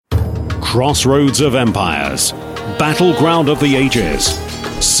Crossroads of empires, battleground of the ages,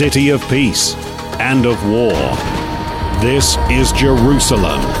 city of peace and of war. This is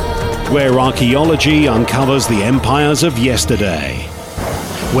Jerusalem, where archaeology uncovers the empires of yesterday,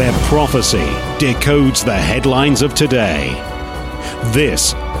 where prophecy decodes the headlines of today.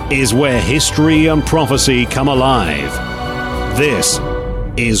 This is where history and prophecy come alive. This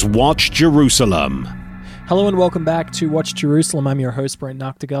is Watch Jerusalem. Hello and welcome back to Watch Jerusalem. I'm your host, Brent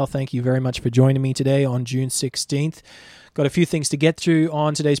Noctegal. Thank you very much for joining me today on June 16th. Got a few things to get through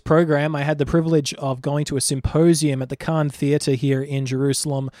on today's program. I had the privilege of going to a symposium at the Khan Theatre here in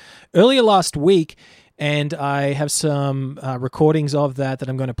Jerusalem earlier last week, and I have some recordings of that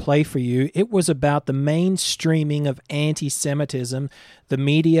I'm going to play for you. It was about the mainstreaming of anti-Semitism, the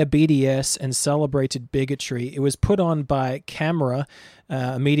media, BDS, and celebrated bigotry. It was put on by Camera,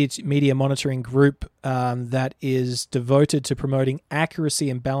 a media monitoring group that is devoted to promoting accuracy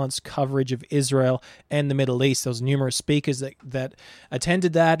and balanced coverage of Israel and the Middle East. There was numerous speakers that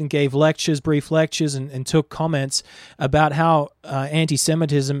attended that and gave lectures, brief lectures, and took comments about how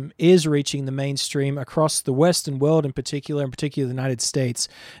anti-Semitism is reaching the mainstream across the Western world in particular the United States.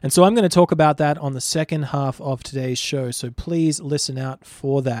 And so I'm going to talk about that on the second half of today's show, so please listen out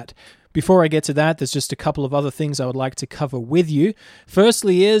for that. Before I get to that, there's just a couple of other things I would like to cover with you.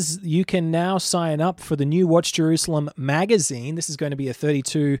 Firstly is you can now sign up for the new Watch Jerusalem magazine. This is going to be a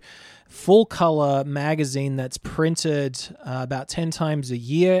 32 full-color magazine that's printed about 10 times a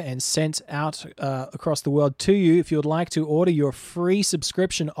year and sent out across the world to you. If you would like to order your free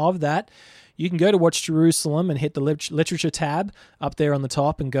subscription of that, you can go to Watch Jerusalem and hit the literature tab up there on the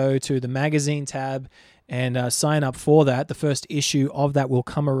top and go to the magazine tab and sign up for that. The first issue of that will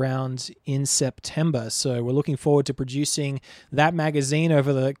come around in September. So we're looking forward to producing that magazine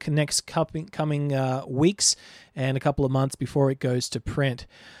over the next coming weeks and a couple of months before it goes to print.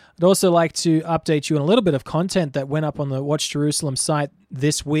 I'd also like to update you on a little bit of content that went up on the Watch Jerusalem site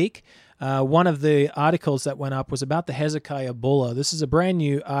this week. One of the articles that went up was about the Hezekiah Bulla. This is a brand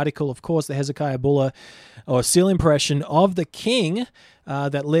new article, of course, the Hezekiah Bulla, or seal impression of the king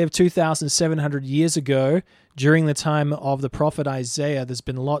that lived 2,700 years ago during the time of the prophet Isaiah. There's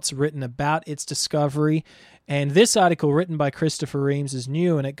been lots written about its discovery, and this article written by Christopher Reams is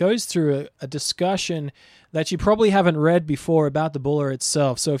new, and it goes through a discussion that you probably haven't read before about the Bulla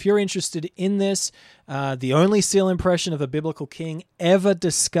itself. So if you're interested in this, the only seal impression of a biblical king ever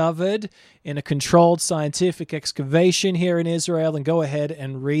discovered in a controlled scientific excavation here in Israel, then go ahead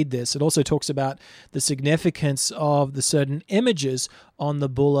and read this. It also talks about the significance of the certain images on the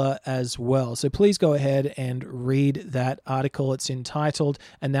Bulla as well. So please go ahead and read that article. It's entitled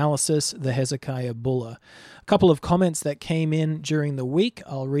Analysis, the Hezekiah Bulla. A couple of comments that came in during the week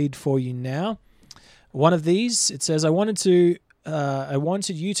I'll read for you now. One of these, it says, I wanted you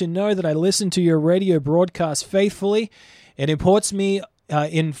to know that I listen to your radio broadcast faithfully. It informs me,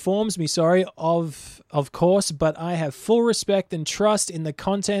 of course, but I have full respect and trust in the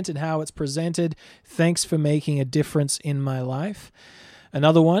content and how it's presented. Thanks for making a difference in my life.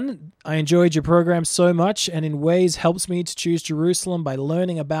 Another one, I enjoyed your program so much and in ways helps me to choose Jerusalem by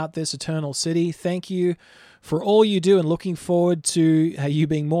learning about this eternal city. Thank you for all you do and looking forward to you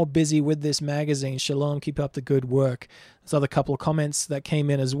being more busy with this magazine. Shalom, keep up the good work. There's other couple of comments that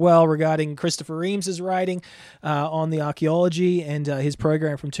came in as well regarding Christopher Reams' writing on the archaeology and his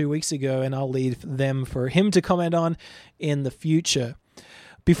program from 2 weeks ago, and I'll leave them for him to comment on in the future.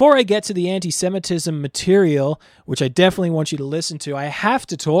 Before I get to the anti-Semitism material, which I definitely want you to listen to, I have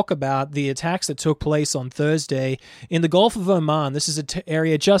to talk about the attacks that took place on Thursday in the Gulf of Oman. This is an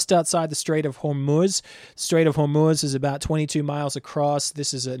area just outside the Strait of Hormuz. Strait of Hormuz is about 22 miles across.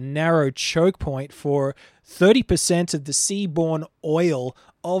 This is a narrow choke point for 30% of the seaborne oil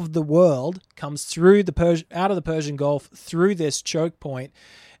of the world comes through out of the Persian Gulf through this choke point.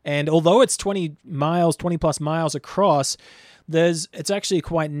 And although it's 20 plus miles across, it's actually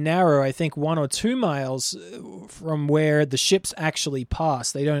quite narrow. I think 1 or 2 miles from where the ships actually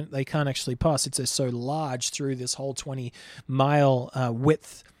pass. They can't actually pass. It's so large through this whole 20-mile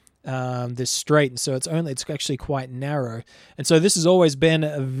width, this strait, and so it's actually quite narrow. And so this has always been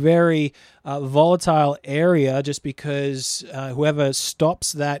a very volatile area, just because whoever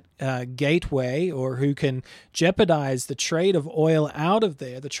stops that gateway, or who can jeopardize the trade of oil out of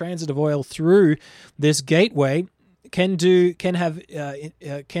there, the transit of oil through this gateway, can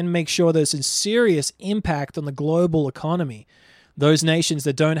make sure there's a serious impact on the global economy. Those nations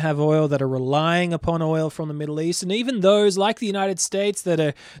that don't have oil, that are relying upon oil from the Middle East, and even those like the United States that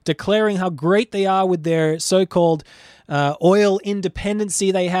are declaring how great they are with their so-called oil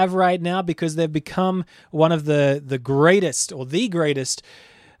independency they have right now, because they've become one of the greatest, or the greatest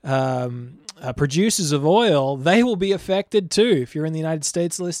producers of oil, they will be affected too. If you're in the United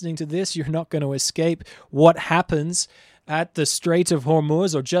States listening to this, you're not going to escape what happens at the Strait of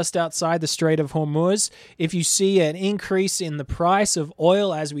Hormuz or just outside the Strait of Hormuz. If you see an increase in the price of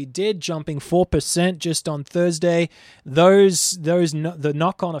oil, as we did, jumping 4% just on Thursday, the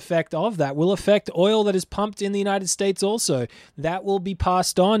knock-on effect of that will affect oil that is pumped in the United States also. That will be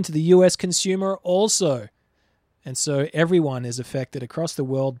passed on to the U.S. consumer also. And so everyone is affected across the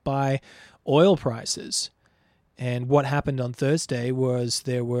world by oil prices. And what happened on Thursday was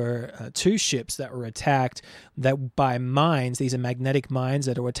there were 2 ships that were attacked that by mines. These are magnetic mines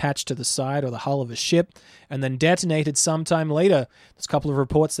that are attached to the side or the hull of a ship and then detonated sometime later. There's a couple of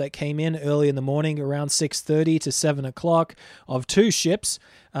reports that came in early in the morning around 6:30 to 7 o'clock of 2 ships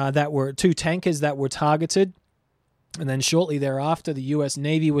 2 tankers that were targeted. And then shortly thereafter, the U.S.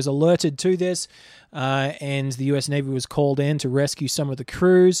 Navy was alerted to this, and the U.S. Navy was called in to rescue some of the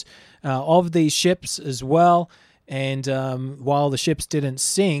crews of these ships as well. And while the ships didn't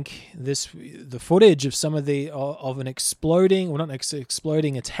sink, the footage of some of an exploding, well, not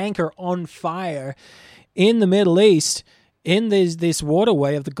exploding, a tanker on fire in the Middle East, in this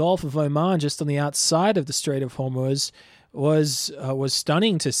waterway of the Gulf of Oman, just on the outside of the Strait of Hormuz, was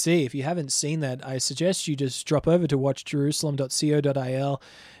stunning to see. If you haven't seen that, I suggest you just drop over to watchjerusalem.co.il,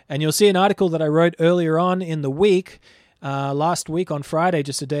 and you'll see an article that I wrote earlier on in the week, last week on Friday,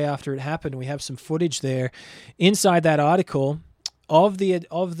 just a day after it happened. We have some footage there inside that article of the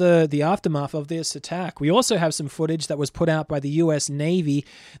aftermath of this attack. We also have some footage that was put out by the U.S. Navy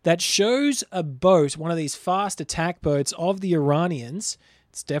that shows a boat, one of these fast attack boats of the Iranians.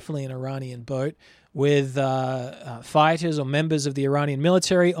 It's definitely an Iranian boat, with fighters or members of the Iranian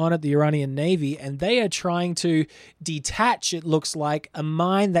military on it, the Iranian Navy, and they are trying to detach, it looks like, a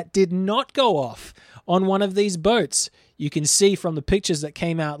mine that did not go off on one of these boats. You can see from the pictures that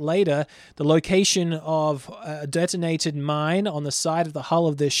came out later the location of a detonated mine on the side of the hull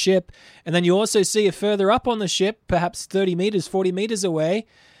of this ship, and then you also see it further up on the ship, perhaps 30 meters, 40 meters away,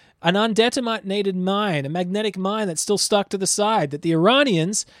 an undetonated mine, a magnetic mine that's still stuck to the side that the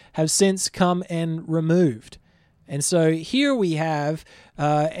Iranians have since come and removed. And so here we have,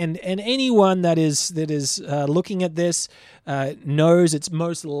 and anyone that is looking at this knows it's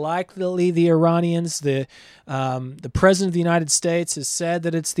most likely the Iranians. The President of the United States has said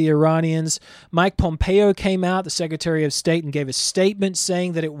that it's the Iranians. Mike Pompeo came out, the Secretary of State, and gave a statement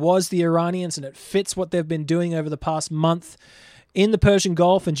saying that it was the Iranians, and it fits what they've been doing over the past month in the Persian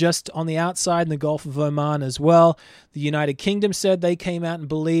Gulf and just on the outside in the Gulf of Oman as well. The United Kingdom said they came out and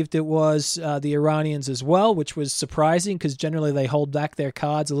believed it was the Iranians as well, which was surprising because generally they hold back their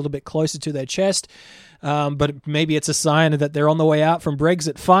cards a little bit closer to their chest. But maybe it's a sign that they're on the way out from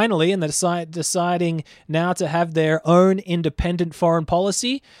Brexit finally, and they're deciding now to have their own independent foreign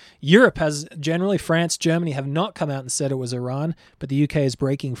policy. Europe has generally, France, Germany have not come out and said it was Iran, but the UK is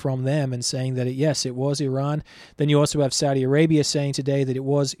breaking from them and saying that, yes, it was Iran. Then you also have Saudi Arabia saying today that it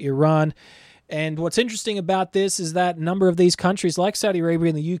was Iran. And what's interesting about this is that a number of these countries, like Saudi Arabia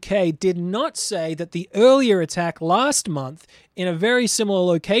and the UK, did not say that the earlier attack last month in a very similar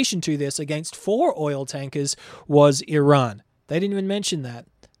location to this against 4 oil tankers was Iran. They didn't even mention that.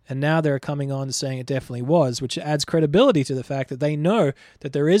 And now they're coming on to saying it definitely was, which adds credibility to the fact that they know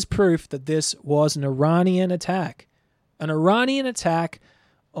that there is proof that this was an Iranian attack. An Iranian attack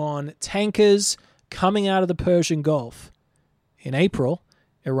on tankers coming out of the Persian Gulf. In April,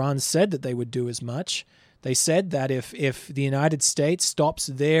 Iran said that they would do as much. They said that if the United States stops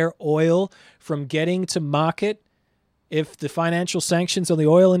their oil from getting to market, if the financial sanctions on the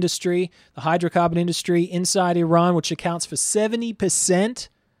oil industry, the hydrocarbon industry inside Iran, which accounts for 70%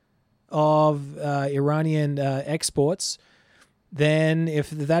 of Iranian exports, then if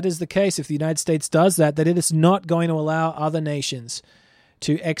that is the case, if the United States does that, that it is not going to allow other nations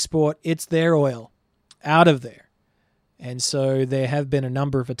to export their oil out of there. And so there have been a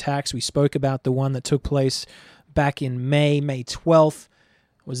number of attacks. We spoke about the one that took place back in May 12th.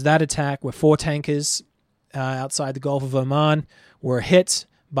 Was that attack where 4 tankers outside the Gulf of Oman were hit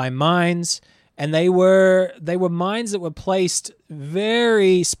by mines, and they were mines that were placed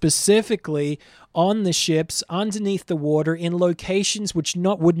very specifically on the ships underneath the water in locations which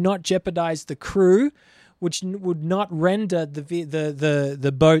would not jeopardize the crew, which would not render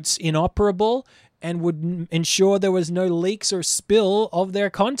the boats inoperable, and would ensure there was no leaks or spill of their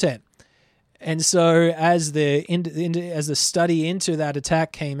content. And so as the study into that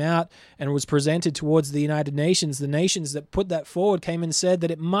attack came out and was presented towards the United Nations, the nations that put that forward came and said that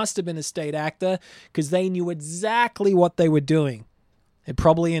it must have been a state actor because they knew exactly what they were doing It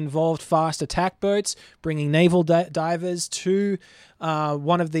probably involved fast attack boats, bringing naval divers to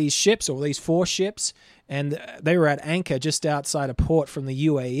one of these ships, or these 4 ships, and they were at anchor just outside a port from the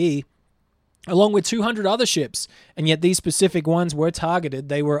UAE, along with 200 other ships. And yet these specific ones were targeted.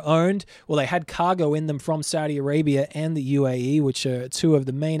 They were owned, well, they had cargo in them from Saudi Arabia and the UAE, which are 2 of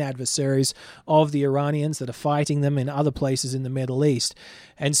the main adversaries of the Iranians that are fighting them in other places in the Middle East.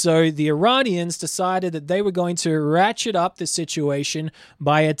 And so the Iranians decided that they were going to ratchet up the situation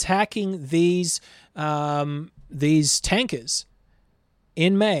by attacking these tankers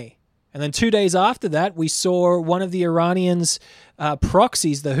in May. And then 2 days after that, we saw one of the Iranians'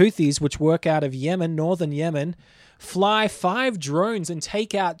 proxies, the Houthis, which work out of Yemen, northern Yemen, fly 5 drones and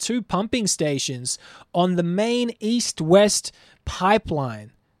take out 2 pumping stations on the main east-west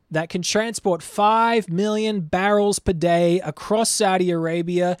pipeline that can transport 5 million barrels per day across Saudi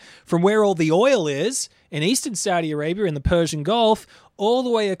Arabia from where all the oil is, in eastern Saudi Arabia in the Persian Gulf, all the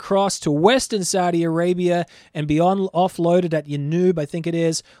way across to western Saudi Arabia and beyond, offloaded at Yanbu, I think it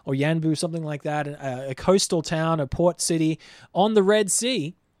is, or Yanbu, something like that, a coastal town, a port city on the Red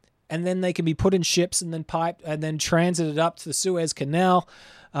Sea. And then they can be put in ships and then piped and then transited up to the Suez Canal,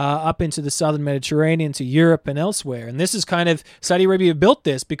 up into the southern Mediterranean, to Europe and elsewhere. And this is kind of, Saudi Arabia built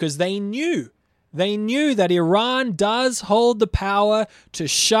this because they knew that Iran does hold the power to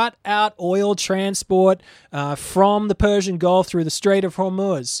shut out oil transport from the Persian Gulf through the Strait of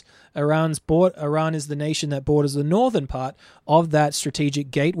Hormuz. Iran is the nation that borders the northern part of that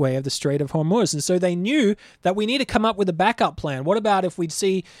strategic gateway of the Strait of Hormuz. And so they knew that we need to come up with a backup plan. What about if we'd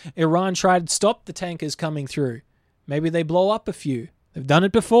see Iran try to stop the tankers coming through? Maybe they blow up a few. They've done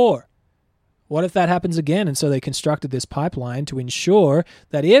it before. What if that happens again? And so they constructed this pipeline to ensure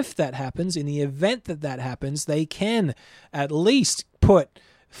that if that happens, in the event that that happens, they can at least put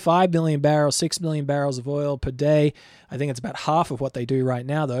 5 million barrels, 6 million barrels of oil per day, I think it's about half of what they do right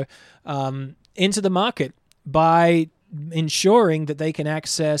now though, into the market by ensuring that they can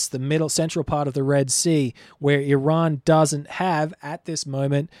access the central part of the Red Sea, where Iran doesn't have at this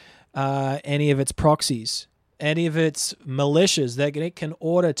moment any of its proxies, any of its militias that it can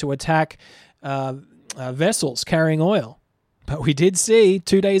order to attack vessels carrying oil. But we did see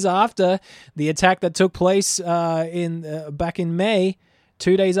 2 days after the attack that took place back in May,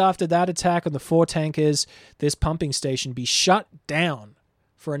 2 days after that attack on the 4 tankers, this pumping station be shut down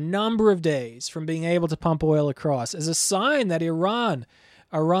for a number of days from being able to pump oil across, as a sign that Iran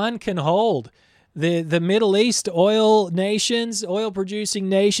can hold the Middle East oil-producing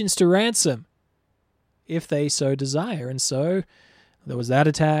nations to ransom if they so desire. And so there was that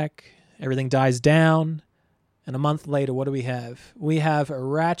attack. Everything dies down, and a month later, what do we have? We have a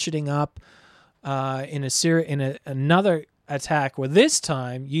ratcheting up in another attack, where this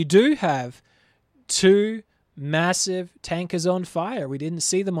time you do have 2 massive tankers on fire. We didn't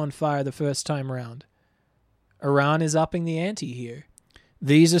see them on fire the first time around. Iran is upping the ante here.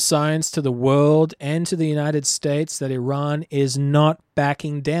 These are signs to the world and to the United States that Iran is not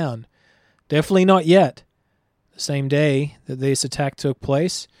backing down. Definitely not yet. The same day that this attack took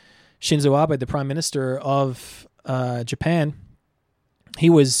place, Shinzo Abe, the Prime Minister of Japan, he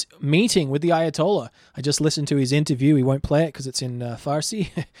was meeting with the Ayatollah. I just listened to his interview. We won't play it because it's in Farsi,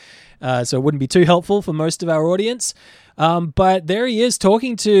 so it wouldn't be too helpful for most of our audience. But there he is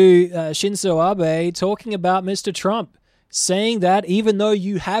talking to Shinzo Abe, talking about Mr. Trump, saying that even though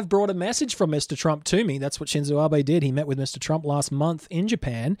you have brought a message from Mr. Trump to me, that's what Shinzo Abe did. He met with Mr. Trump last month in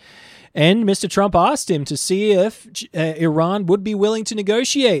Japan, and Mr. Trump asked him to see if Iran would be willing to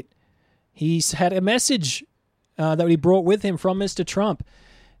negotiate. He's had a message that he brought with him from Mr. Trump.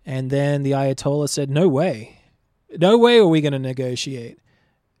 And then the Ayatollah said, no way. No way are we going to negotiate.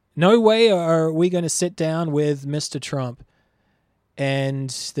 No way are we going to sit down with Mr. Trump.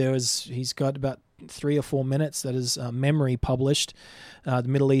 And he's got about 3 or 4 minutes that is memory published. The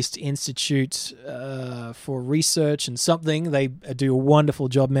Middle East Institute for Research and something. They do a wonderful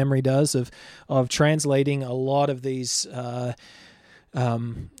job, memory does, of translating a lot of these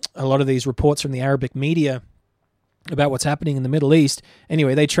reports from the Arabic media about what's happening in the Middle East.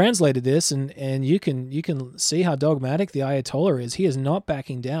 Anyway, they translated this, and you can see how dogmatic the Ayatollah is. He is not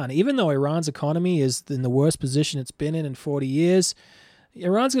backing down. Even though Iran's economy is in the worst position it's been in 40 years,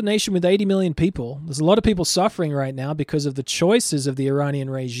 Iran's a nation with 80 million people. There's a lot of people suffering right now because of the choices of the Iranian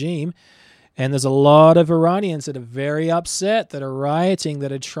regime, and there's a lot of Iranians that are very upset, that are rioting,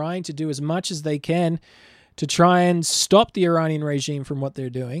 that are trying to do as much as they can to try and stop the Iranian regime from what they're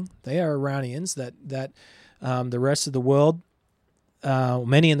doing. They are Iranians that the rest of the world,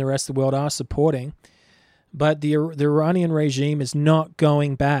 many in the rest of the world are supporting. But the Iranian regime is not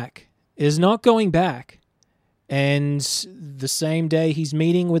going back. It is not going back. And the same day he's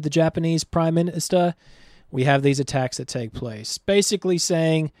meeting with the Japanese Prime Minister, we have these attacks that take place. Basically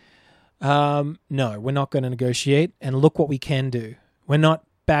saying, no, we're not going to negotiate, and look what we can do. We're not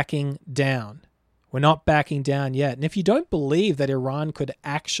backing down. We're not backing down yet. And if you don't believe that Iran could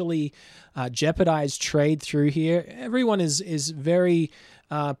actually jeopardize trade through here, everyone is very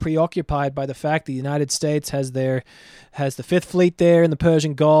preoccupied by the fact the United States has the Fifth Fleet there in the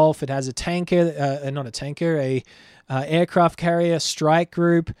Persian Gulf. It has a aircraft carrier strike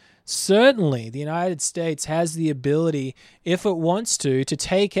group. Certainly, the United States has the ability, if it wants to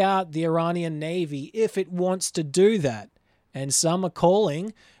take out the Iranian Navy, if it wants to do that. And some are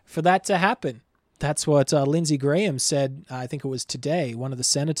calling for that to happen. That's what Lindsey Graham said, I think it was today, one of the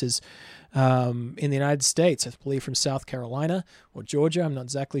senators in the United States, I believe from South Carolina or Georgia, I'm not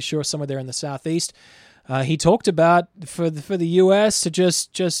exactly sure, somewhere there in the southeast. He talked about for the U.S. to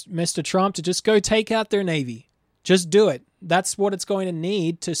just Mr. Trump to just go take out their Navy. Just do it. That's what it's going to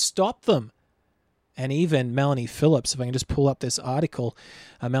need to stop them. And even Melanie Phillips, if I can just pull up this article,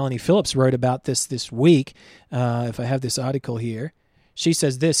 Melanie Phillips wrote about this week, if I have this article here. She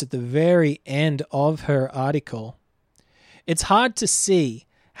says this at the very end of her article. It's hard to see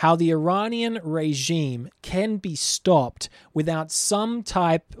how the Iranian regime can be stopped without some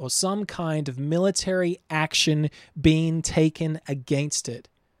type or some kind of military action being taken against it.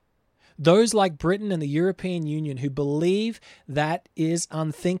 Those like Britain and the European Union who believe that is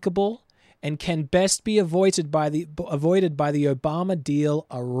unthinkable and can best be avoided by the Obama deal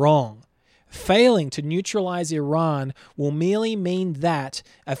are wrong. Failing to neutralize Iran will merely mean that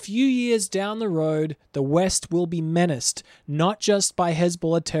a few years down the road, the West will be menaced, not just by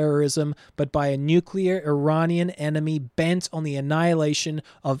Hezbollah terrorism, but by a nuclear Iranian enemy bent on the annihilation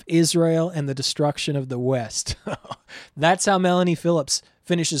of Israel and the destruction of the West. That's how Melanie Phillips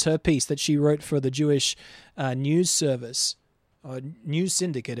finishes her piece that she wrote for the Jewish news service, or news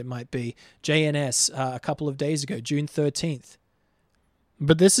syndicate it might be, JNS, a couple of days ago, June 13th.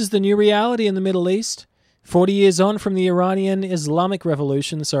 But this is the new reality in the Middle East. 40 years on from the Iranian Islamic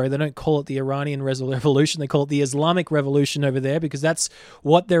Revolution. Sorry, they don't call it the Iranian Revolution. They call it the Islamic Revolution over there because that's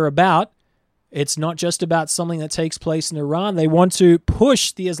what they're about. It's not just about something that takes place in Iran. They want to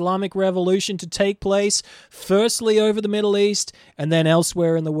push the Islamic Revolution to take place firstly over the Middle East and then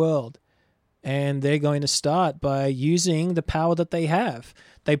elsewhere in the world. And they're going to start by using the power that they have.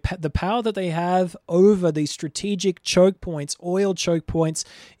 The power that they have over the strategic choke points, oil choke points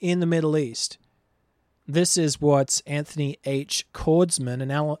in the Middle East. This is what Anthony H. Kordsman,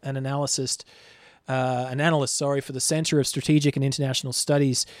 an analyst for the Center of Strategic and International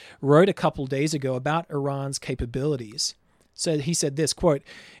Studies, wrote a couple days ago about Iran's capabilities. So he said this, quote,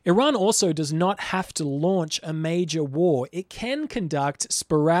 Iran also does not have to launch a major war. It can conduct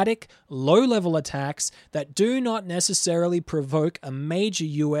sporadic, low-level attacks that do not necessarily provoke a major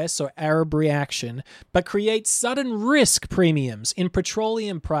US or Arab reaction, but create sudden risk premiums in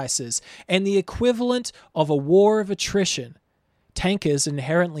petroleum prices and the equivalent of a war of attrition. Tankers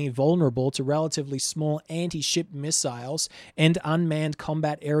inherently vulnerable to relatively small anti-ship missiles and unmanned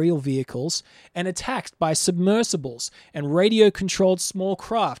combat aerial vehicles, and attacked by submersibles and radio-controlled small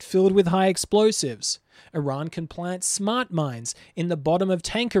craft filled with high explosives. Iran can plant smart mines in the bottom of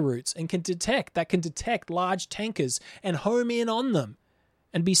tanker routes and can detect large tankers and home in on them,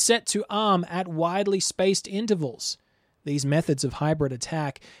 and be set to arm at widely spaced intervals. These methods of hybrid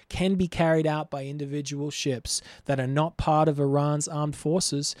attack can be carried out by individual ships that are not part of Iran's armed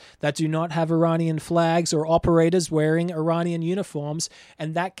forces, that do not have Iranian flags or operators wearing Iranian uniforms,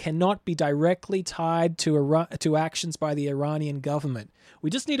 and that cannot be directly tied to actions by the Iranian government. We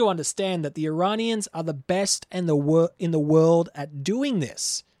just need to understand that the Iranians are the best in the world at doing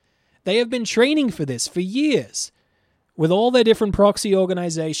this. They have been training for this for years with all their different proxy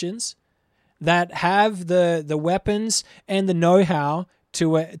organizations that have the weapons and the know-how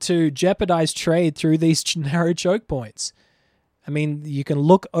to jeopardize trade through these narrow choke points. I mean, you can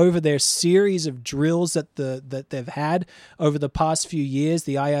look over their series of drills that they've had over the past few years,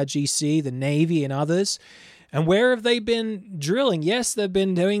 the IRGC, the Navy, and others. And where have they been drilling? Yes, they've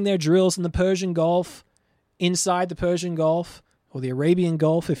been doing their drills in the Persian Gulf, inside the Persian Gulf, or the Arabian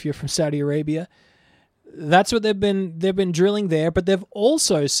Gulf if you're from Saudi Arabia. That's what they've been drilling there. But they've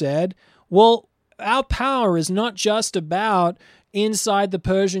also said, well, our power is not just about inside the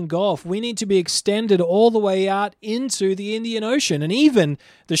Persian Gulf. We need to be extended all the way out into the Indian Ocean. And even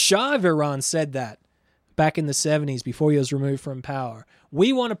the Shah of Iran said that back in the 70s before he was removed from power.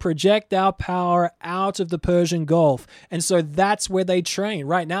 We want to project our power out of the Persian Gulf. And so that's where they train.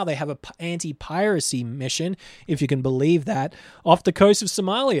 Right now they have an anti-piracy mission, if you can believe that, off the coast of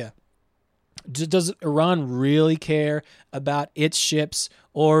Somalia. Does Iran really care about its ships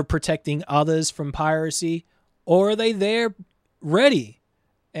or protecting others from piracy? Or are they there ready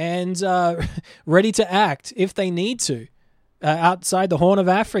and ready to act if they need to? Outside the Horn of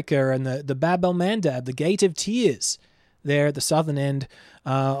Africa and the Bab el-Mandab, the Gate of Tears, there at the southern end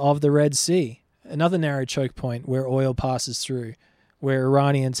of the Red Sea. Another narrow choke point where oil passes through, where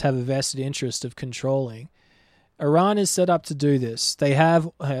Iranians have a vested interest of controlling. Iran is set up to do this. They have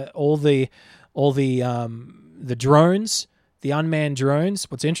all the drones, the unmanned drones.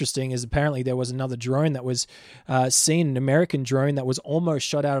 What's interesting is apparently there was another drone that was seen, an American drone that was almost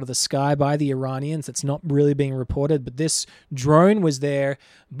shot out of the sky by the Iranians. That's not really being reported, but this drone was there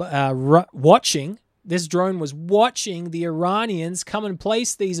watching. This drone was watching the Iranians come and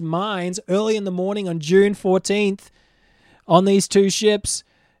place these mines early in the morning on June 14th on these two ships.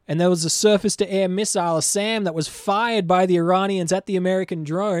 And there was a surface-to-air missile, a SAM, that was fired by the Iranians at the American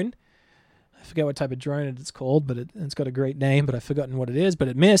drone. I forget what type of drone it's called, but it's got a great name, but I've forgotten what it is, but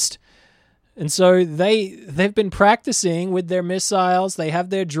it missed. And so they've been practicing with their missiles. They have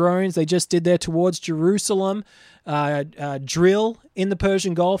their drones. They just did their towards Jerusalem drill in the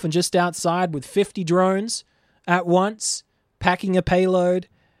Persian Gulf and just outside with 50 drones at once, packing a payload.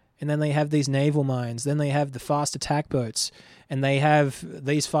 And then they have these naval mines. Then they have the fast attack boats. And they have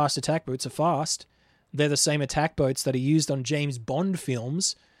these fast attack boats are fast. They're the same attack boats that are used on James Bond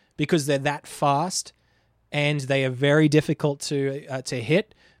films because they're that fast, and they are very difficult to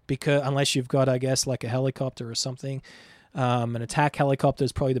hit because unless you've got, I guess, like a helicopter or something. An attack helicopter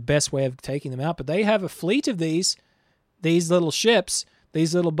is probably the best way of taking them out. But they have a fleet of these little ships,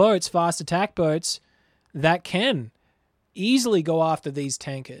 these little boats, fast attack boats, that can easily go after these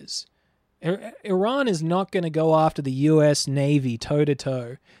tankers. Iran is not going to go after the U.S. Navy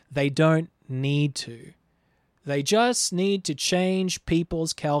toe-to-toe. They don't need to. They just need to change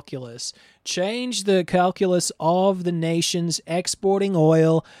people's calculus. Change the calculus of the nations exporting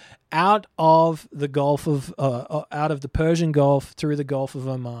oil out of the out of the Persian Gulf through the Gulf of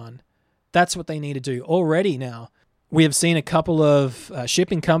Oman. That's what they need to do already now. We have seen a couple of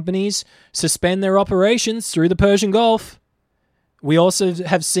shipping companies suspend their operations through the Persian Gulf. We also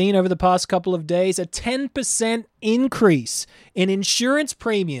have seen over the past couple of days a 10% increase in insurance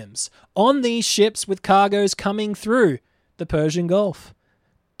premiums on these ships with cargoes coming through the Persian Gulf.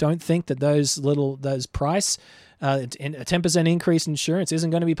 Don't think that those price, a 10% increase in insurance isn't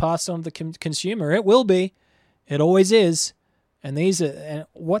going to be passed on to the consumer. It will be. It always is. And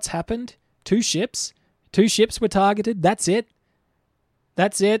what's happened? Two ships were targeted. That's it.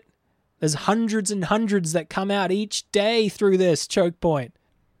 There's hundreds and hundreds that come out each day through this choke point.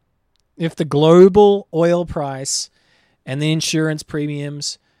 If the global oil price and the insurance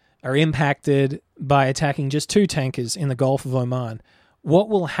premiums are impacted by attacking just two tankers in the Gulf of Oman, what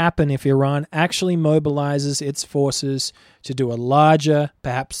will happen if Iran actually mobilizes its forces to do a larger,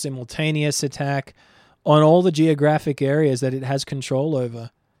 perhaps simultaneous attack on all the geographic areas that it has control over?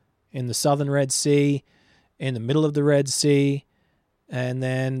 In the southern Red Sea, in the middle of the Red Sea, and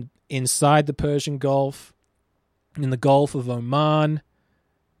then inside the Persian Gulf, in the Gulf of Oman,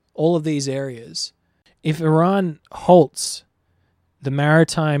 all of these areas. If Iran halts the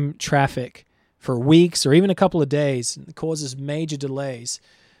maritime traffic for weeks or even a couple of days and causes major delays,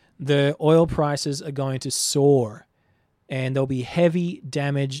 the oil prices are going to soar and there'll be heavy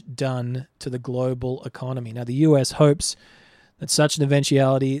damage done to the global economy. Now, the U.S. hopes that such an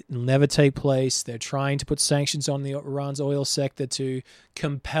eventuality will never take place. They're trying to put sanctions on Iran's oil sector to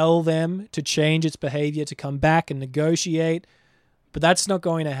compel them to change its behavior, to come back and negotiate. But that's not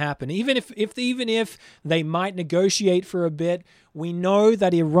going to happen. Even if they might negotiate for a bit, we know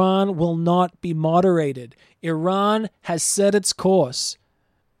that Iran will not be moderated. Iran has set its course.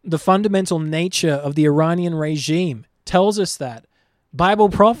 The fundamental nature of the Iranian regime tells us that. Bible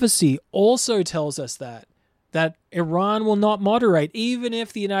prophecy also tells us that Iran will not moderate, even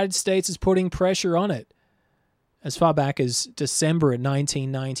if the United States is putting pressure on it. As far back as December of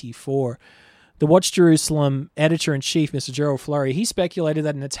 1994, the Watch Jerusalem editor-in-chief, Mr. Gerald Flurry, he speculated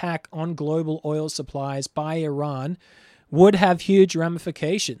that an attack on global oil supplies by Iran would have huge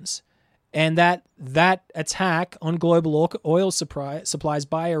ramifications, and that attack on global oil supplies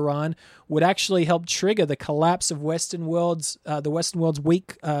by Iran would actually help trigger the collapse of the Western world's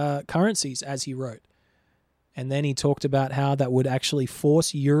weak currencies, as he wrote. And then he talked about how that would actually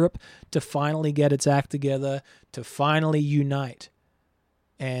force Europe to finally get its act together, to finally unite.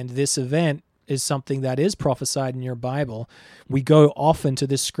 And this event is something that is prophesied in your Bible. We go often to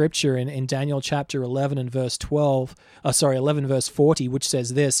this scripture in Daniel chapter 11 and verse 11 verse 40, which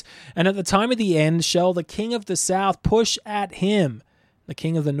says this, "And at the time of the end shall the king of the south push at him The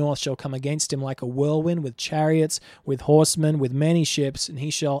king of the north shall come against him like a whirlwind, with chariots, with horsemen, with many ships, and he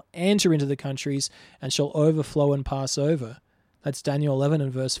shall enter into the countries and shall overflow and pass over. That's Daniel 11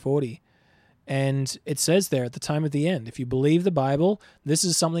 and verse 40. And it says there, at the time of the end. If you believe the Bible, this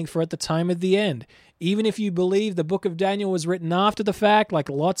is something for at the time of the end. Even if you believe the book of Daniel was written after the fact, like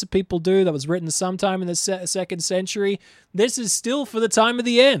lots of people do, that was written sometime in the second century, this is still for the time of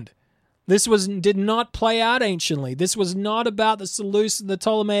the end. This did not play out anciently. This was not about the Seleucid and the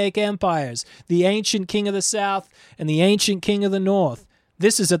Ptolemaic empires, the ancient king of the south and the ancient king of the north.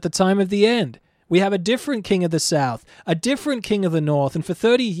 This is at the time of the end. We have a different king of the south, a different king of the north, and for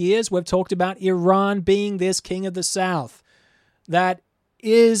 30 years we've talked about Iran being this king of the south that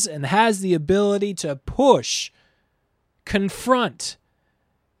is and has the ability to push, confront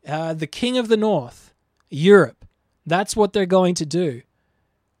the king of the north, Europe. That's what they're going to do.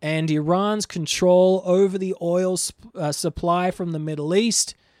 And Iran's control over the oil supply from the Middle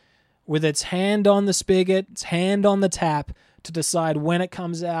East, with its hand on the spigot, its hand on the tap, to decide when it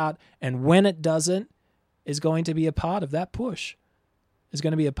comes out and when it doesn't, is going to be a part of that push. Is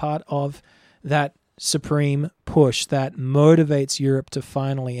going to be a part of that supreme push that motivates Europe to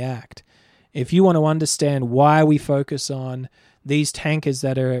finally act. If you want to understand why we focus on these tankers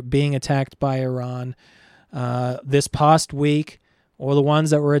that are being attacked by Iran this past week, or the ones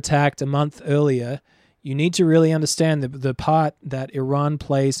that were attacked a month earlier, you need to really understand the part that Iran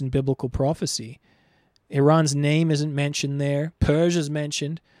plays in biblical prophecy. Iran's name isn't mentioned there. Persia's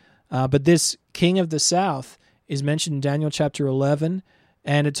mentioned. But this king of the south is mentioned in Daniel chapter 11,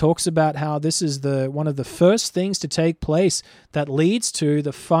 and it talks about how this is one of the first things to take place that leads to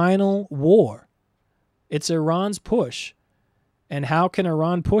the final war. It's Iran's push. And how can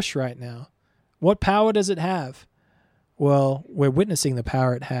Iran push right now? What power does it have? Well, we're witnessing the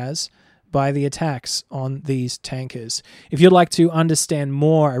power it has by the attacks on these tankers. If you'd like to understand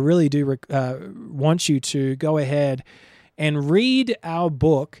more, I really do want you to go ahead and read our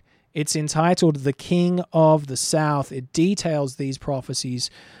book. It's entitled The King of the South. It details these prophecies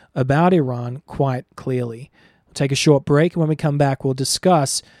about Iran quite clearly. We'll take a short break, and when we come back, we'll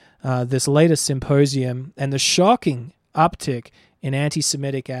discuss this latest symposium and the shocking uptick in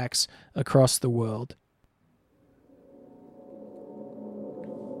anti-Semitic acts across the world.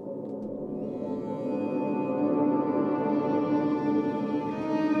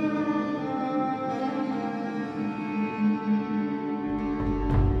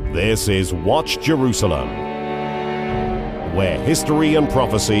 This is Watch Jerusalem, where history and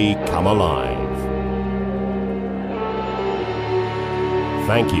prophecy come alive.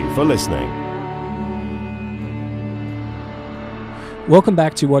 Thank you for listening. Welcome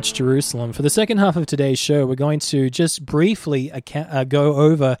back to Watch Jerusalem. For the second half of today's show, we're going to just briefly go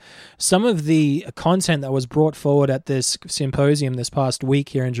over some of the content that was brought forward at this symposium this past week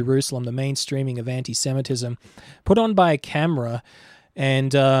here in Jerusalem, the mainstreaming of anti-Semitism, put on by a camera.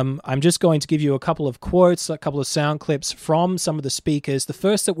 And I'm just going to give you a couple of quotes, a couple of sound clips from some of the speakers. The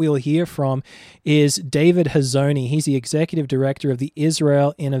first that we'll hear from is David Hazony. He's the executive director of the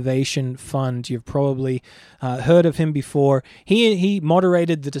Israel Innovation Fund. You've probably heard of him before. He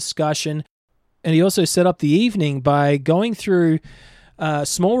moderated the discussion, and he also set up the evening by going through a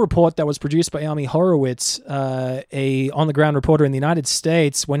small report that was produced by Ami Horowitz, a on-the-ground reporter in the United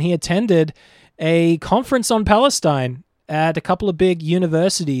States, when he attended a conference on Palestine at a couple of big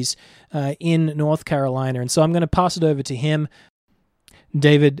universities in North Carolina. And so I'm going to pass it over to him,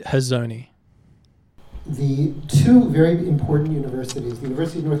 David Hazony. The two very important universities, the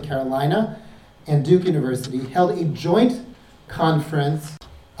University of North Carolina and Duke University, held a joint conference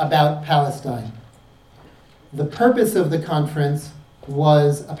about Palestine. The purpose of the conference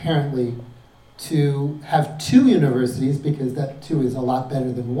was apparently to have two universities, because that two is a lot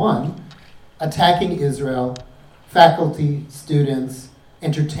better than one, attacking Israel, faculty, students,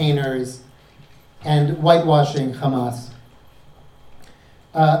 entertainers, and whitewashing Hamas.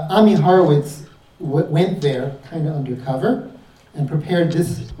 Ami Horowitz went there kind of undercover and prepared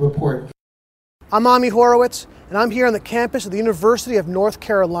this report. I'm Ami Horowitz, and I'm here on the campus of the University of North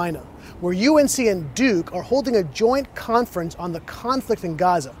Carolina, where UNC and Duke are holding a joint conference on the conflict in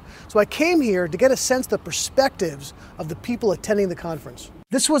Gaza. So I came here to get a sense of the perspectives of the people attending the conference.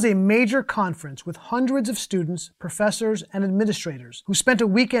 This was a major conference with hundreds of students, professors, and administrators who spent a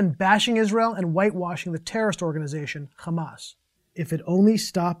weekend bashing Israel and whitewashing the terrorist organization Hamas. If it only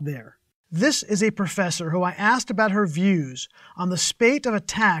stopped there. This is a professor who I asked about her views on the spate of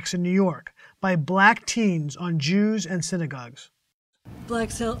attacks in New York by black teens on Jews and synagogues.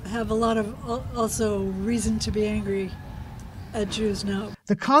 Blacks have a lot of also reason to be angry Jews know.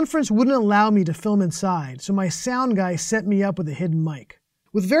 The conference wouldn't allow me to film inside, so my sound guy set me up with a hidden mic.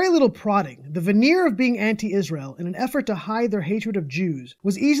 With very little prodding, the veneer of being anti-Israel in an effort to hide their hatred of Jews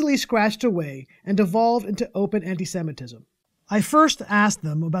was easily scratched away and devolved into open anti-Semitism. I first asked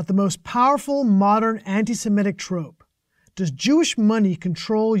them about the most powerful modern anti-Semitic trope. Does Jewish money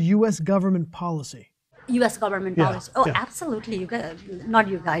control U.S. government policy? U.S. government policy? Absolutely. You guys, not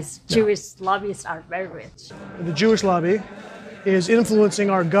you guys. Jewish lobbyists are very rich. The Jewish lobby is influencing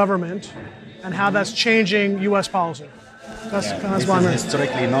our government and how that's changing U.S. policy. That's why I'm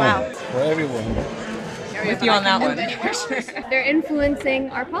historically known for everyone. With you on that one. They're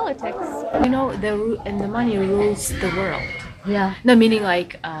influencing our politics. You know, the money rules the world. Yeah. No, meaning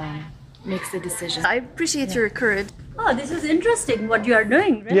makes the decision. I appreciate your courage. Oh, this is interesting what you are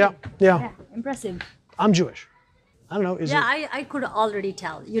doing. Really? Yeah. Impressive. I'm Jewish. I don't know. I could already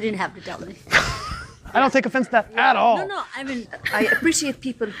tell. You didn't have to tell me. I don't take offense to that at all. No, I mean... I appreciate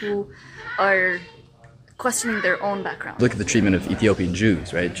people who are questioning their own background. Look at the treatment of Ethiopian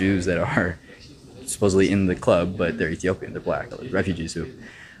Jews, right? Jews that are supposedly in the club, but they're Ethiopian, they're black. Refugees who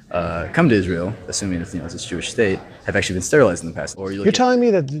come to Israel, assuming it's a Jewish state, have actually been sterilized in the past. Or You're telling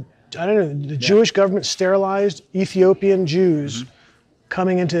me that the Jewish government sterilized Ethiopian Jews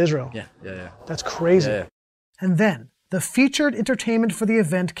coming into Israel? Yeah. That's crazy. Yeah. And then the featured entertainment for the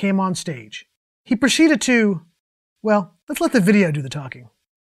event came on stage. He proceeded to, well, let's let the video do the talking.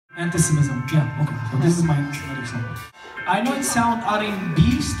 Anti-Semitism, yeah, okay. So this is my introduction. I know it sounds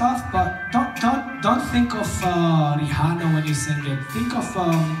R&B stuff, but don't think of Rihanna when you sing it. Think of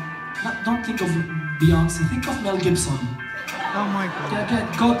don't think of Beyonce. Think of Mel Gibson. Oh my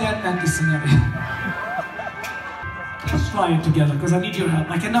God. Go that anti-Semitic. Let's try it together because I need your help.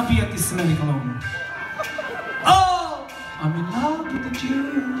 I cannot be anti-Semitic alone. Oh, I'm in love with the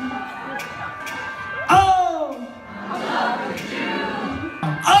Jew. Oh, I love the Jew.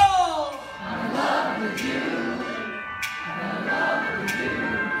 Oh, I love the Jew. I love the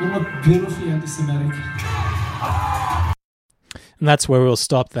Jew. You look beautifully anti-Semitic. And that's where we'll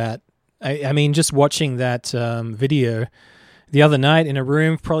stop that. I mean, just watching that video the other night in a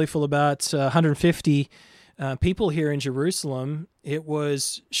room probably full of about 150 people here in Jerusalem, it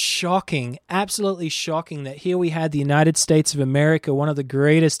was shocking, absolutely shocking that here we had the United States of America, one of the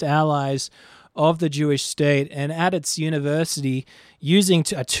greatest allies of the Jewish state, and at its university, using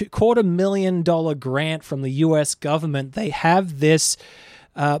a $250,000 grant from the U.S. government, they have this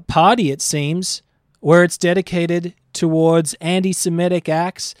party, it seems, where it's dedicated towards anti-Semitic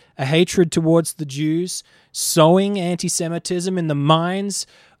acts, a hatred towards the Jews, sowing anti-Semitism in the minds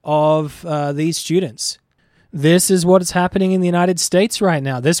of these students. This is what is happening in the United States right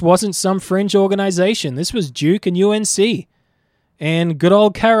now. This wasn't some fringe organization. This was Duke and UNC and good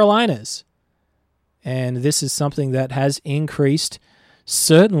old Carolinas. And this is something that has increased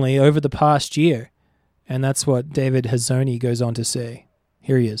certainly over the past year. And that's what David Hazoni goes on to say.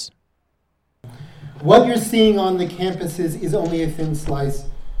 Here he is. What you're seeing on the campuses is only a thin slice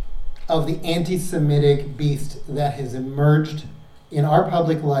of the anti-Semitic beast that has emerged in our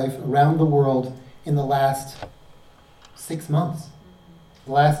public life around the world in the last 6 months,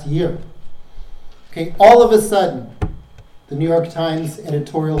 the last year. Okay, all of a sudden, the New York Times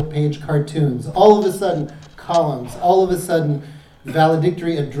editorial page cartoons, all of a sudden, columns, all of a sudden,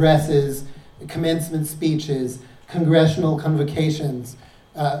 valedictory addresses, commencement speeches, congressional convocations,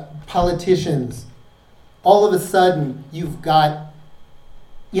 politicians. All of a sudden, you've got,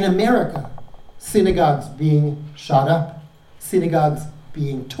 in America, synagogues being shot up, synagogues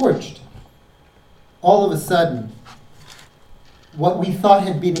being torched. All of a sudden, what we thought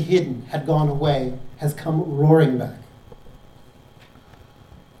had been hidden, had gone away, has come roaring back.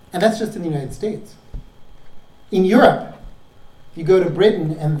 And that's just in the United States. In Europe, you go to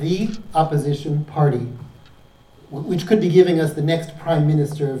Britain and the opposition party, which could be giving us the next prime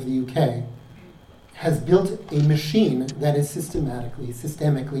minister of the UK, has built a machine that is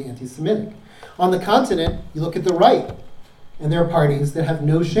systemically anti-Semitic. On the continent, you look at the right, and there are parties that have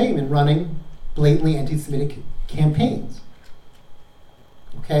no shame in running blatantly anti-Semitic campaigns.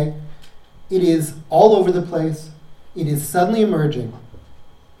 Okay? It is all over the place. It is suddenly emerging.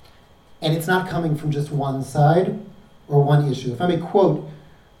 And it's not coming from just one side or one issue. If I may quote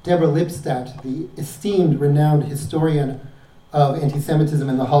Deborah Lipstadt, the esteemed, renowned historian of anti-Semitism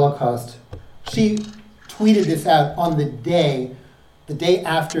and the Holocaust, she tweeted this out on the day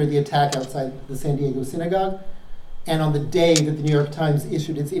after the attack outside the San Diego synagogue, and on the day that the New York Times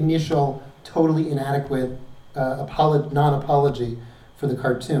issued its initial totally inadequate non-apology for the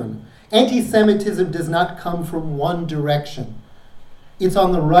cartoon. Anti-Semitism does not come from one direction. It's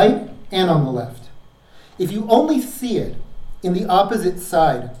on the right and on the left. If you only see it in the opposite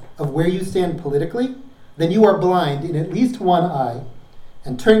side of where you stand politically, then you are blind in at least one eye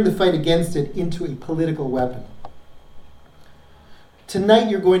and turning the fight against it into a political weapon. Tonight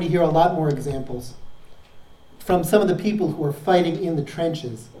you're going to hear a lot more examples from some of the people who are fighting in the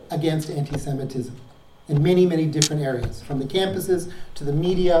trenches against anti-Semitism in many, many different areas, from the campuses to the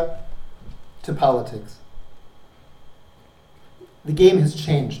media to politics. The game has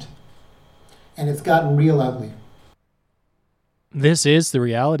changed, and it's gotten real ugly. This is the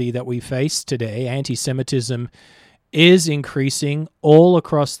reality that we face today. Anti-Semitism is increasing all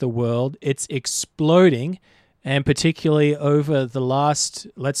across the world. It's exploding, and particularly over the last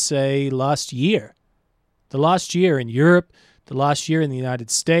year. The last year in Europe, the last year in the United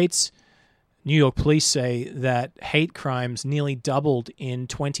States. New York police say that hate crimes nearly doubled in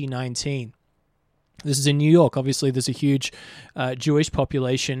 2019. This is in New York. Obviously, there's a huge Jewish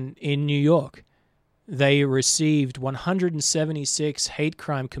population in New York. They received 176 hate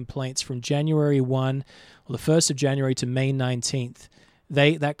crime complaints from January 1, or the 1st of January to May 19th.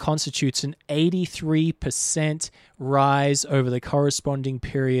 That constitutes an 83% rise over the corresponding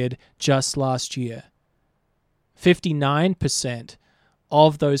period just last year. 59%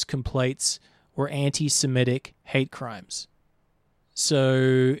 of those complaints were anti-Semitic hate crimes.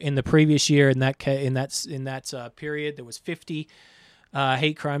 So in the previous year, in that period, there was 50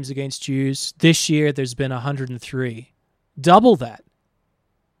 hate crimes against Jews. This year, there's been 103. Double that.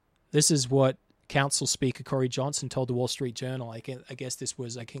 This is what Council Speaker Corey Johnson told the Wall Street Journal. I guess this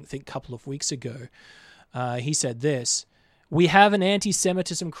was, I think, a couple of weeks ago. He said this: "We have an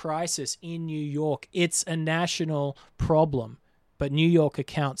anti-Semitism crisis in New York. It's a national problem, but New York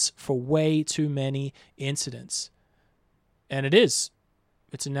accounts for way too many incidents." And it is.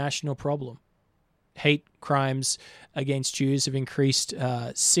 It's a national problem. Hate crimes against Jews have increased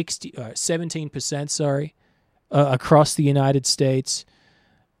 17%, across the United States.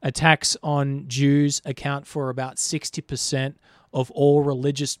 Attacks on Jews account for about 60% of all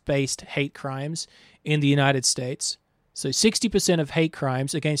religious-based hate crimes in the United States. So 60% of hate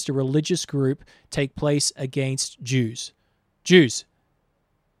crimes against a religious group take place against Jews. Jews.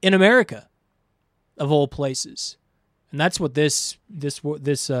 In America, of all places. And that's what this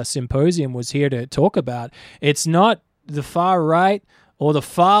symposium was here to talk about. It's not the far right or the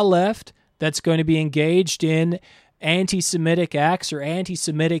far left that's going to be engaged in anti-Semitic acts or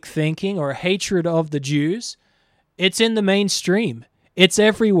anti-Semitic thinking or hatred of the Jews. It's in the mainstream. It's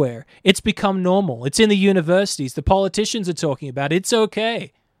everywhere. It's become normal. It's in the universities. The politicians are talking about it. It's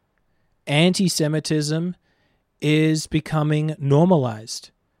okay. Anti-Semitism is becoming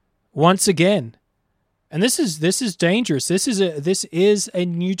normalized once again. And this is dangerous. This is a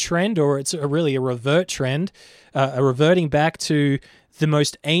new trend, or it's really a revert trend, a reverting back to the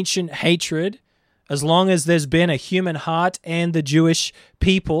most ancient hatred. As long as there's been a human heart and the Jewish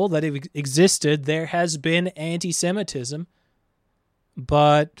people that have existed, there has been anti-Semitism.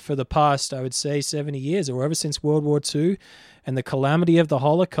 But for the past, I would say, 70 years, or ever since World War II and the calamity of the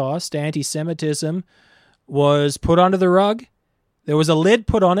Holocaust, anti-Semitism was put under the rug. There was a lid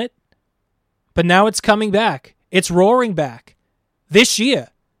put on it. But now it's coming back. It's roaring back this year.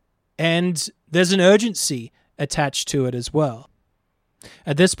 And there's an urgency attached to it as well.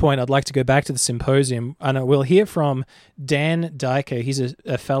 At this point, I'd like to go back to the symposium, and we'll hear from Dan Diker. He's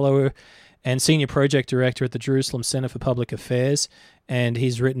a fellow and senior project director at the Jerusalem Center for Public Affairs, and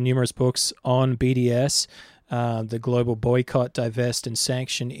he's written numerous books on BDS, the global boycott, divest, and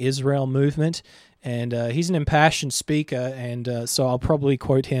sanction Israel movement. And he's an impassioned speaker, and so I'll probably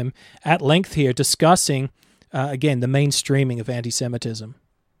quote him at length here, discussing, again, the mainstreaming of anti-Semitism.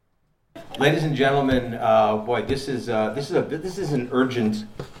 Ladies and gentlemen, this is an urgent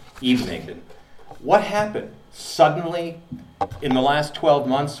evening. What happened? Suddenly, in the last 12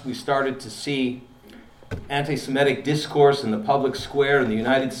 months, we started to see anti-Semitic discourse in the public square in the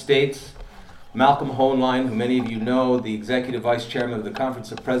United States. Malcolm Hoenlein, who many of you know, the executive vice chairman of the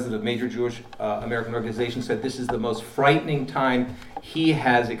Conference of Presidents of Major Jewish American Organizations, said this is the most frightening time he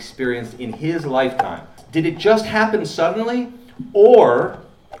has experienced in his lifetime. Did it just happen suddenly? Or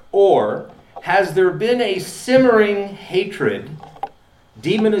has there been a simmering hatred,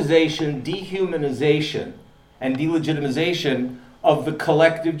 demonization, dehumanization, and delegitimization of the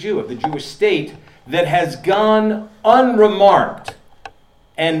collective Jew, of the Jewish state, that has gone unremarked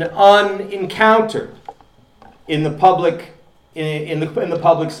and unencountered in the public in the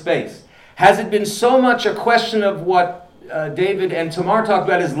public space? Has it been so much a question of what David and Tamar talked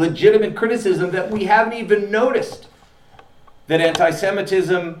about as legitimate criticism that we haven't even noticed that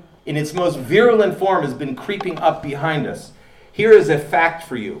anti-Semitism in its most virulent form has been creeping up behind us? Here is a fact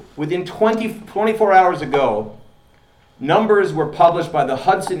for you. Within 24 hours ago, Numbers were published by the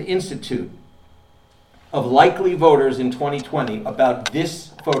Hudson Institute of likely voters in 2020 about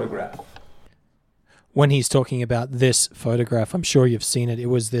this photograph. When he's talking about this photograph, I'm sure you've seen it. It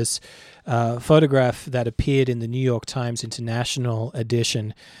was this photograph that appeared in the New York Times International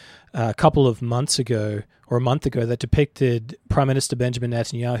edition a couple of months ago, or a month ago, that depicted Prime Minister Benjamin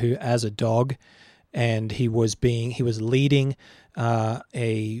Netanyahu as a dog, and he was leading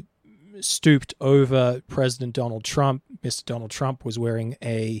a stooped over President Donald Trump. Mr. Donald Trump was wearing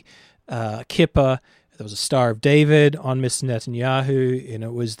a kippah. There was a Star of David on Mr. Netanyahu, and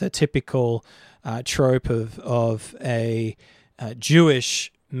it was the typical trope of a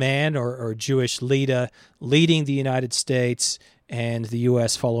Jewish man or Jewish leader leading the United States and the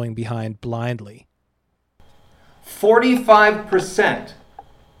U.S. following behind blindly. 45%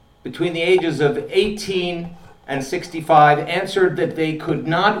 between the ages of 18 and 65 answered that they could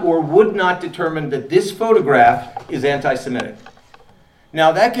not or would not determine that this photograph is anti-Semitic.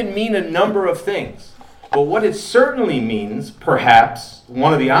 Now, that can mean a number of things, but what it certainly means, perhaps,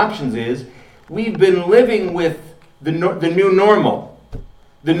 one of the options is, we've been living with the new normal,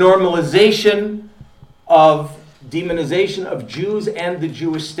 the normalization of demonization of Jews and the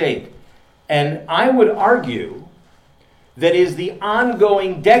Jewish state. And I would argue that is the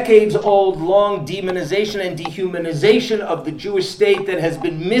ongoing, decades-old, long demonization and dehumanization of the Jewish state that has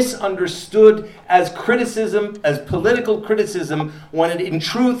been misunderstood as criticism, as political criticism, when it in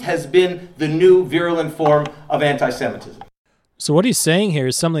truth has been the new virulent form of anti-Semitism. So what he's saying here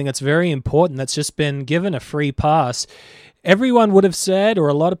is something that's very important, that's just been given a free pass. Everyone would have said, or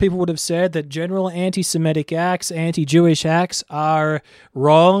a lot of people would have said, that general anti-Semitic acts, anti-Jewish acts are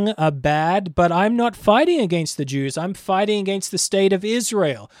wrong, are bad, but I'm not fighting against the Jews. I'm fighting against the state of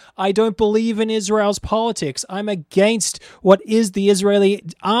Israel. I don't believe in Israel's politics. I'm against what the Israeli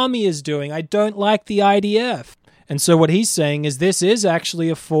army is doing. I don't like the IDF. And so what he's saying is this is actually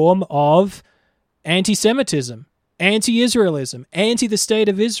a form of anti-Semitism, anti-Israelism, anti the state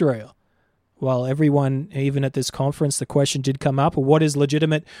of Israel. Well, everyone, even at this conference, the question did come up, what is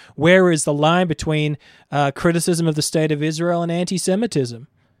legitimate? Where is the line between criticism of the state of Israel and anti-Semitism?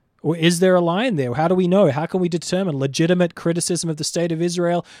 Or is there a line there? How do we know? How can we determine legitimate criticism of the state of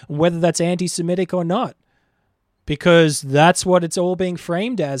Israel and whether that's anti-Semitic or not? Because that's what it's all being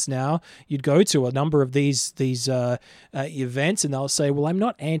framed as now. You'd go to a number of these events and they'll say, well, I'm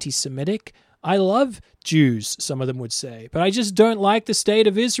not anti-Semitic. I love Jews, some of them would say, but I just don't like the state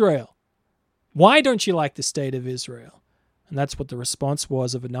of Israel. Why don't you like the state of Israel? And that's what the response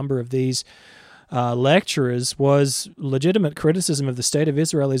was of a number of these lecturers, was legitimate criticism of the state of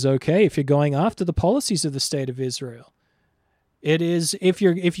Israel is okay if you're going after the policies of the state of Israel. It is if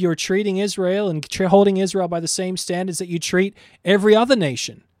you're treating Israel and holding Israel by the same standards that you treat every other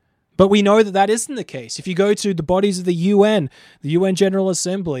nation. But we know that isn't the case. If you go to the bodies of the UN General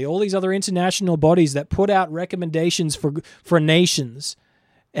Assembly, all these other international bodies that put out recommendations for nations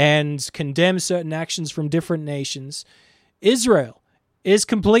and condemn certain actions from different nations, Israel is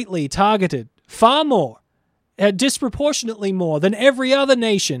completely targeted far more, disproportionately more than every other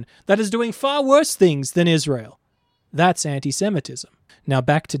nation that is doing far worse things than Israel. That's anti-Semitism. Now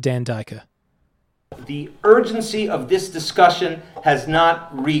back to Dan Diker. The urgency of this discussion has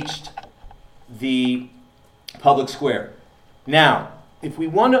not reached the public square. Now, if we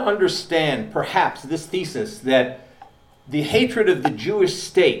want to understand perhaps this thesis that the hatred of the Jewish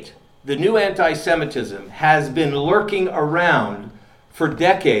state, the new anti-Semitism, has been lurking around for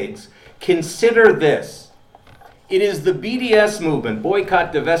decades, consider this. It is the BDS movement,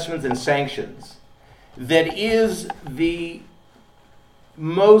 boycott, divestments, and sanctions, that is the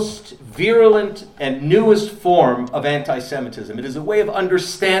most virulent and newest form of anti-Semitism. It is a way of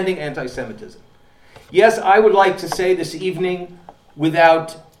understanding anti-Semitism. Yes, I would like to say this evening,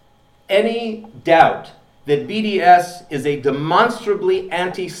 without any doubt, that BDS is a demonstrably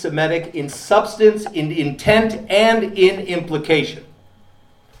anti-Semitic in substance, in intent, and in implication.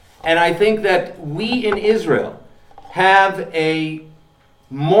 And I think that we in Israel have a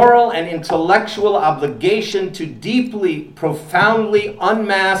moral and intellectual obligation to deeply, profoundly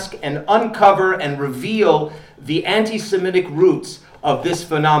unmask and uncover and reveal the anti-Semitic roots of this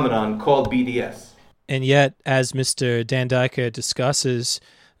phenomenon called BDS. And yet, as Mr. Dan Diker discusses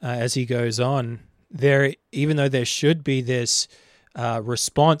as he goes on, even though there should be this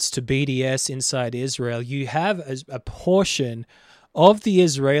response to BDS inside Israel, you have a portion of the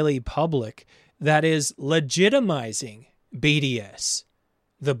Israeli public that is legitimizing BDS,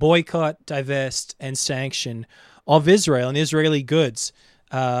 the boycott, divest, and sanction of Israel and Israeli goods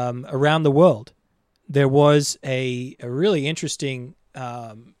around the world. There was a really interesting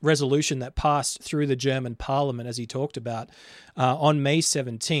resolution that passed through the German parliament, as he talked about, on May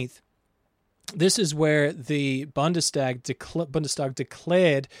 17th. This is where the Bundestag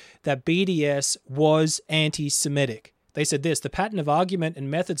declared that BDS was anti-Semitic. They said this: the pattern of argument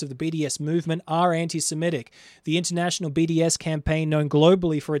and methods of the BDS movement are anti-Semitic. The international BDS campaign, known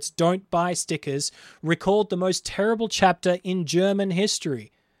globally for its Don't Buy stickers, recalled the most terrible chapter in German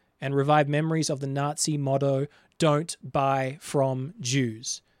history and revived memories of the Nazi motto, Don't Buy from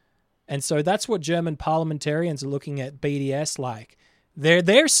Jews. And so that's what German parliamentarians are looking at BDS like.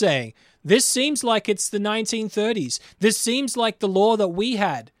 They're saying, this seems like it's the 1930s. This seems like the law that we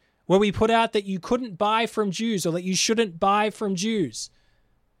had, where we put out that you couldn't buy from Jews or that you shouldn't buy from Jews.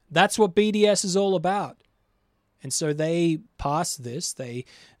 That's what BDS is all about. And so they passed this. They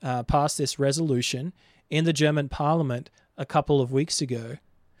passed this resolution in the German parliament a couple of weeks ago.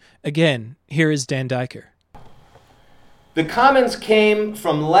 Again, here is Dan Diker. The comments came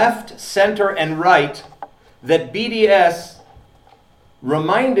from left, center, and right that BDS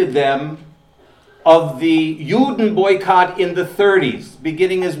reminded them of the Juden boycott in the 30s,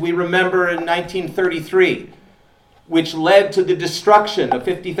 beginning, as we remember, in 1933, which led to the destruction of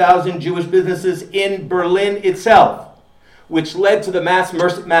 50,000 Jewish businesses in Berlin itself, which led to the mass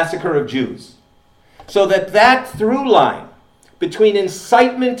massacre of Jews. So that through line between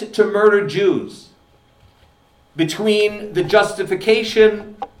incitement to murder Jews, between the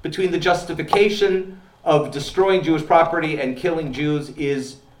justification of destroying Jewish property and killing Jews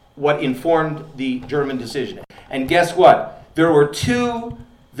is what informed the German decision. And guess what? There were two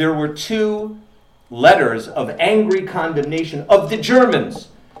letters of angry condemnation of the Germans.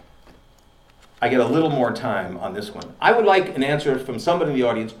 I get a little more time on this one. I would like an answer from somebody in the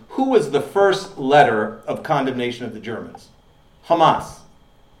audience. Who was the first letter of condemnation of the Germans? Hamas.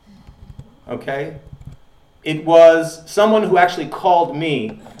 Okay? It was someone who actually called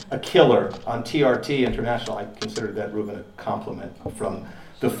me a killer on TRT International. I considered that, Reuben, a compliment from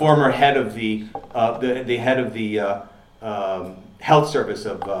the former head of the head of the health service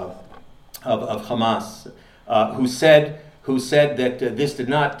of Hamas, who said that this did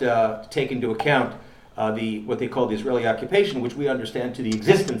not take into account what they call the Israeli occupation, which we understand to the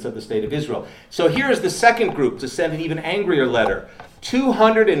existence of the state of Israel. So here is the second group to send an even angrier letter.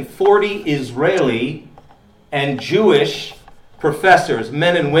 240 Israeli and Jewish professors,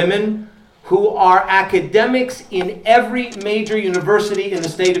 men and women, who are academics in every major university in the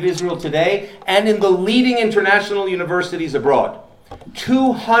state of Israel today and in the leading international universities abroad.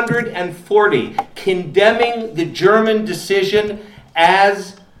 240 condemning the German decision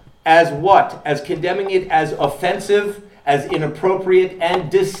as what? As condemning it as offensive, as inappropriate,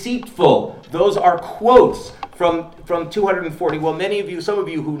 and deceitful. Those are quotes from 240. Well, many of you, some of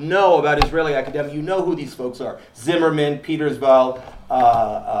you who know about Israeli academia, you know who these folks are. Zimmerman, Petersval,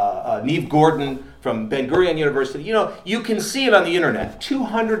 Neve Gordon from Ben Gurion University. You know, you can see it on the internet.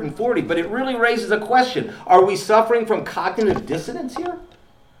 240, but it really raises a question. Are we suffering from cognitive dissonance here?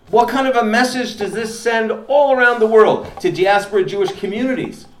 What kind of a message does this send all around the world to diaspora Jewish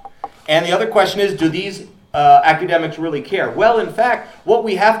communities? And the other question is, do these academics really care? Well, in fact, what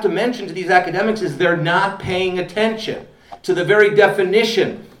we have to mention to these academics is they're not paying attention to the very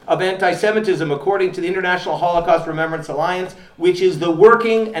definition of anti-Semitism according to the International Holocaust Remembrance Alliance, which is the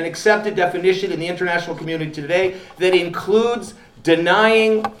working and accepted definition in the international community today that includes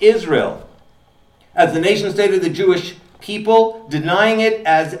denying Israel as the nation state of the Jewish people, denying it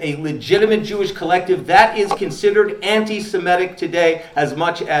as a legitimate Jewish collective. That is considered anti-Semitic today as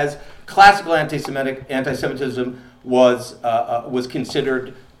much as classical anti-Semitism was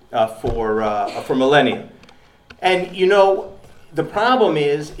considered for millennia. And you know, the problem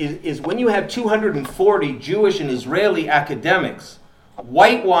is when you have 240 Jewish and Israeli academics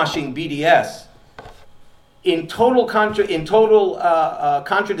whitewashing BDS in total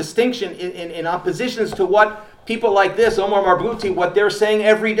contradistinction, in oppositions to what people like this, Omar Marbuti, what they're saying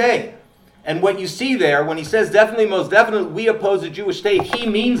every day. And what you see there, when he says definitely, most definitely, we oppose a Jewish state, he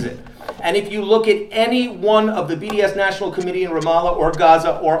means it. And if you look at any one of the BDS National Committee in Ramallah or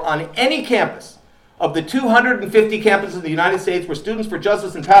Gaza or on any campus of the 250 campuses in the United States where Students for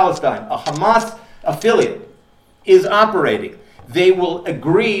Justice in Palestine, a Hamas affiliate, is operating, they will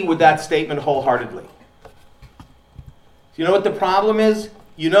agree with that statement wholeheartedly. You know what the problem is?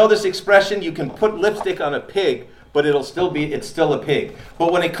 You know this expression, you can put lipstick on a pig, but it's still a pig.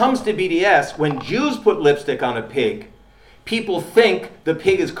 But when it comes to BDS, when Jews put lipstick on a pig, people think the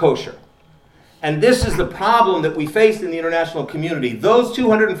pig is kosher. And this is the problem that we face in the international community. Those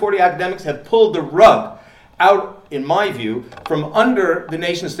 240 academics have pulled the rug out in my view, from under the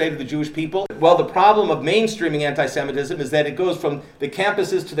nation state of the Jewish people. Well, the problem of mainstreaming anti-Semitism is that it goes from the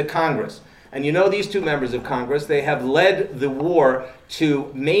campuses to the Congress. And you know these two members of Congress, they have led the war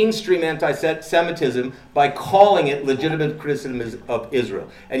to mainstream anti-Semitism by calling it legitimate criticism of Israel.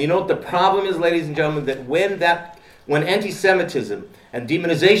 And you know what the problem is, ladies and gentlemen, that when anti-Semitism and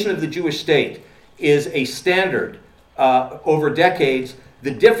demonization of the Jewish state is a standard over decades,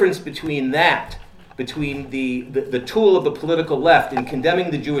 the difference between the tool of the political left in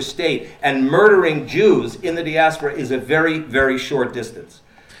condemning the Jewish state and murdering Jews in the diaspora is a very, very short distance.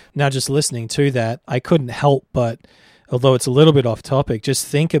 Now, just listening to that, I couldn't help but, although it's a little bit off topic, just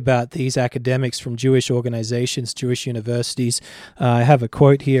think about these academics from Jewish organizations, Jewish universities. I have a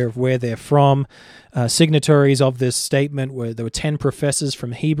quote here of where they're from. Signatories of this statement there were 10 professors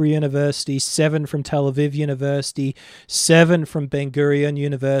from Hebrew University, 7 from Tel Aviv University, 7 from Ben Gurion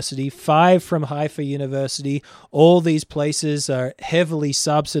University, 5 from Haifa University. All these places are heavily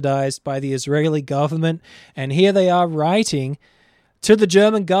subsidized by the Israeli government, and here they are writing to the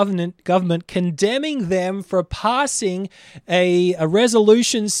German government condemning them for passing a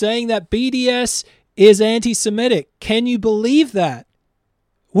resolution saying that BDS is anti-Semitic. Can you believe that?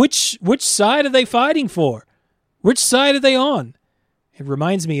 Which side are they fighting for? Which side are they on? It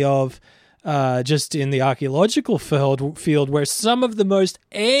reminds me of just in the archaeological field where some of the most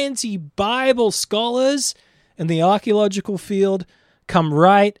anti-Bible scholars in the archaeological field come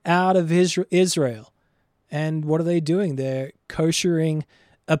right out of Israel. And what are they doing? They're koshering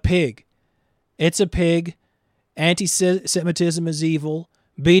a pig. It's a pig. Anti-Semitism is evil.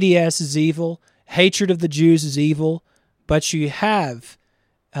 BDS is evil. Hatred of the Jews is evil. But you have,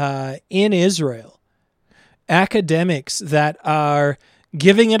 in Israel, academics that are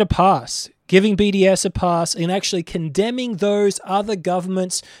giving it a pass, giving BDS a pass, and actually condemning those other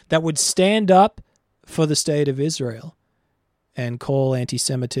governments that would stand up for the state of Israel and call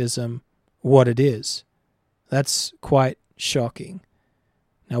anti-Semitism what it is. That's quite shocking.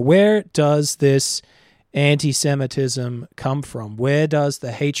 Now, where does this anti-Semitism come from? Where does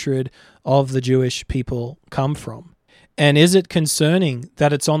the hatred of the Jewish people come from? And is it concerning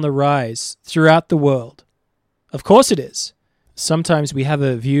that it's on the rise throughout the world? Of course it is. Sometimes we have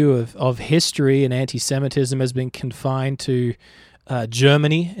a view of history, and anti-Semitism has been confined to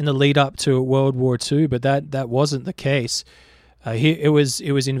Germany in the lead up to World War II, but that wasn't the case. It was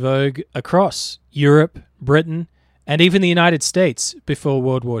in vogue across Europe, Britain, and even the United States before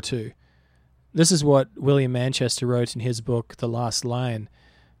World War II. This is what William Manchester wrote in his book, The Last Lion.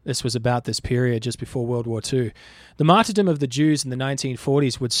 This was about this period just before World War II. The martyrdom of the Jews in the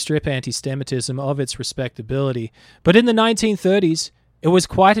 1940s would strip anti-Semitism of its respectability, but in the 1930s, it was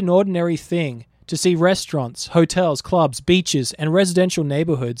quite an ordinary thing to see restaurants, hotels, clubs, beaches, and residential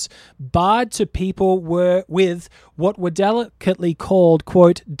neighborhoods barred to people with what were delicately called,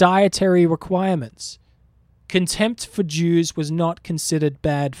 quote, dietary requirements. Contempt for Jews was not considered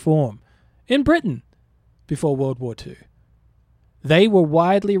bad form in Britain before World War II. They were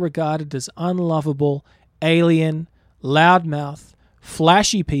widely regarded as unlovable, alien, loudmouth,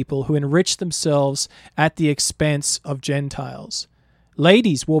 flashy people who enriched themselves at the expense of Gentiles.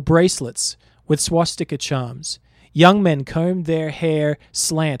 Ladies wore bracelets with swastika charms. Young men combed their hair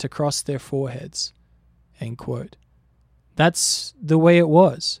slant across their foreheads. End quote. That's the way it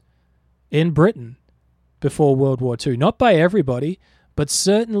was in Britain before World War II. Not by everybody, but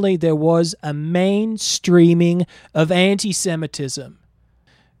certainly there was a mainstreaming of anti-Semitism.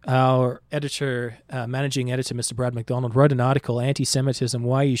 Our managing editor, Mr. Brad McDonald, wrote an article, Anti-Semitism,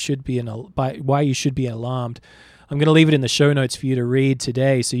 Why You Should Be Alarmed. I'm going to leave it in the show notes for you to read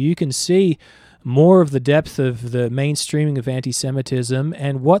today so you can see more of the depth of the mainstreaming of anti-Semitism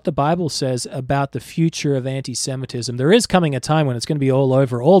and what the Bible says about the future of anti-Semitism. There is coming a time when it's going to be all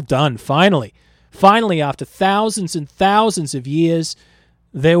over, all done, finally. Finally, after thousands and thousands of years,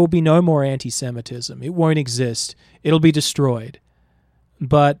 there will be no more anti-Semitism. It won't exist. It'll be destroyed.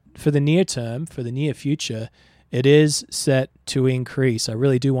 But for the near term, for the near future, it is set to increase. I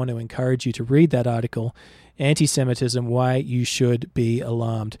really do want to encourage you to read that article, Anti-Semitism, Why You Should Be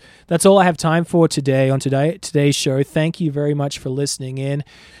Alarmed. That's all I have time for today on today's show. Thank you very much for listening in.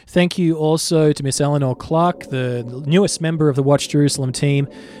 Thank you also to Miss Eleanor Clark, the newest member of the Watch Jerusalem team,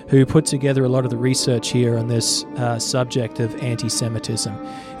 who put together a lot of the research here on this subject of anti-Semitism.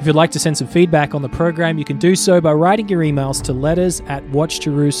 If you'd like to send some feedback on the program, you can do so by writing your emails to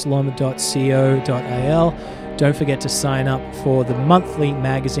letters@watchjerusalem.co.il. Don't forget to sign up for the monthly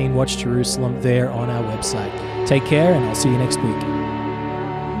magazine Watch Jerusalem there on our website. Take care, and I'll see you next week.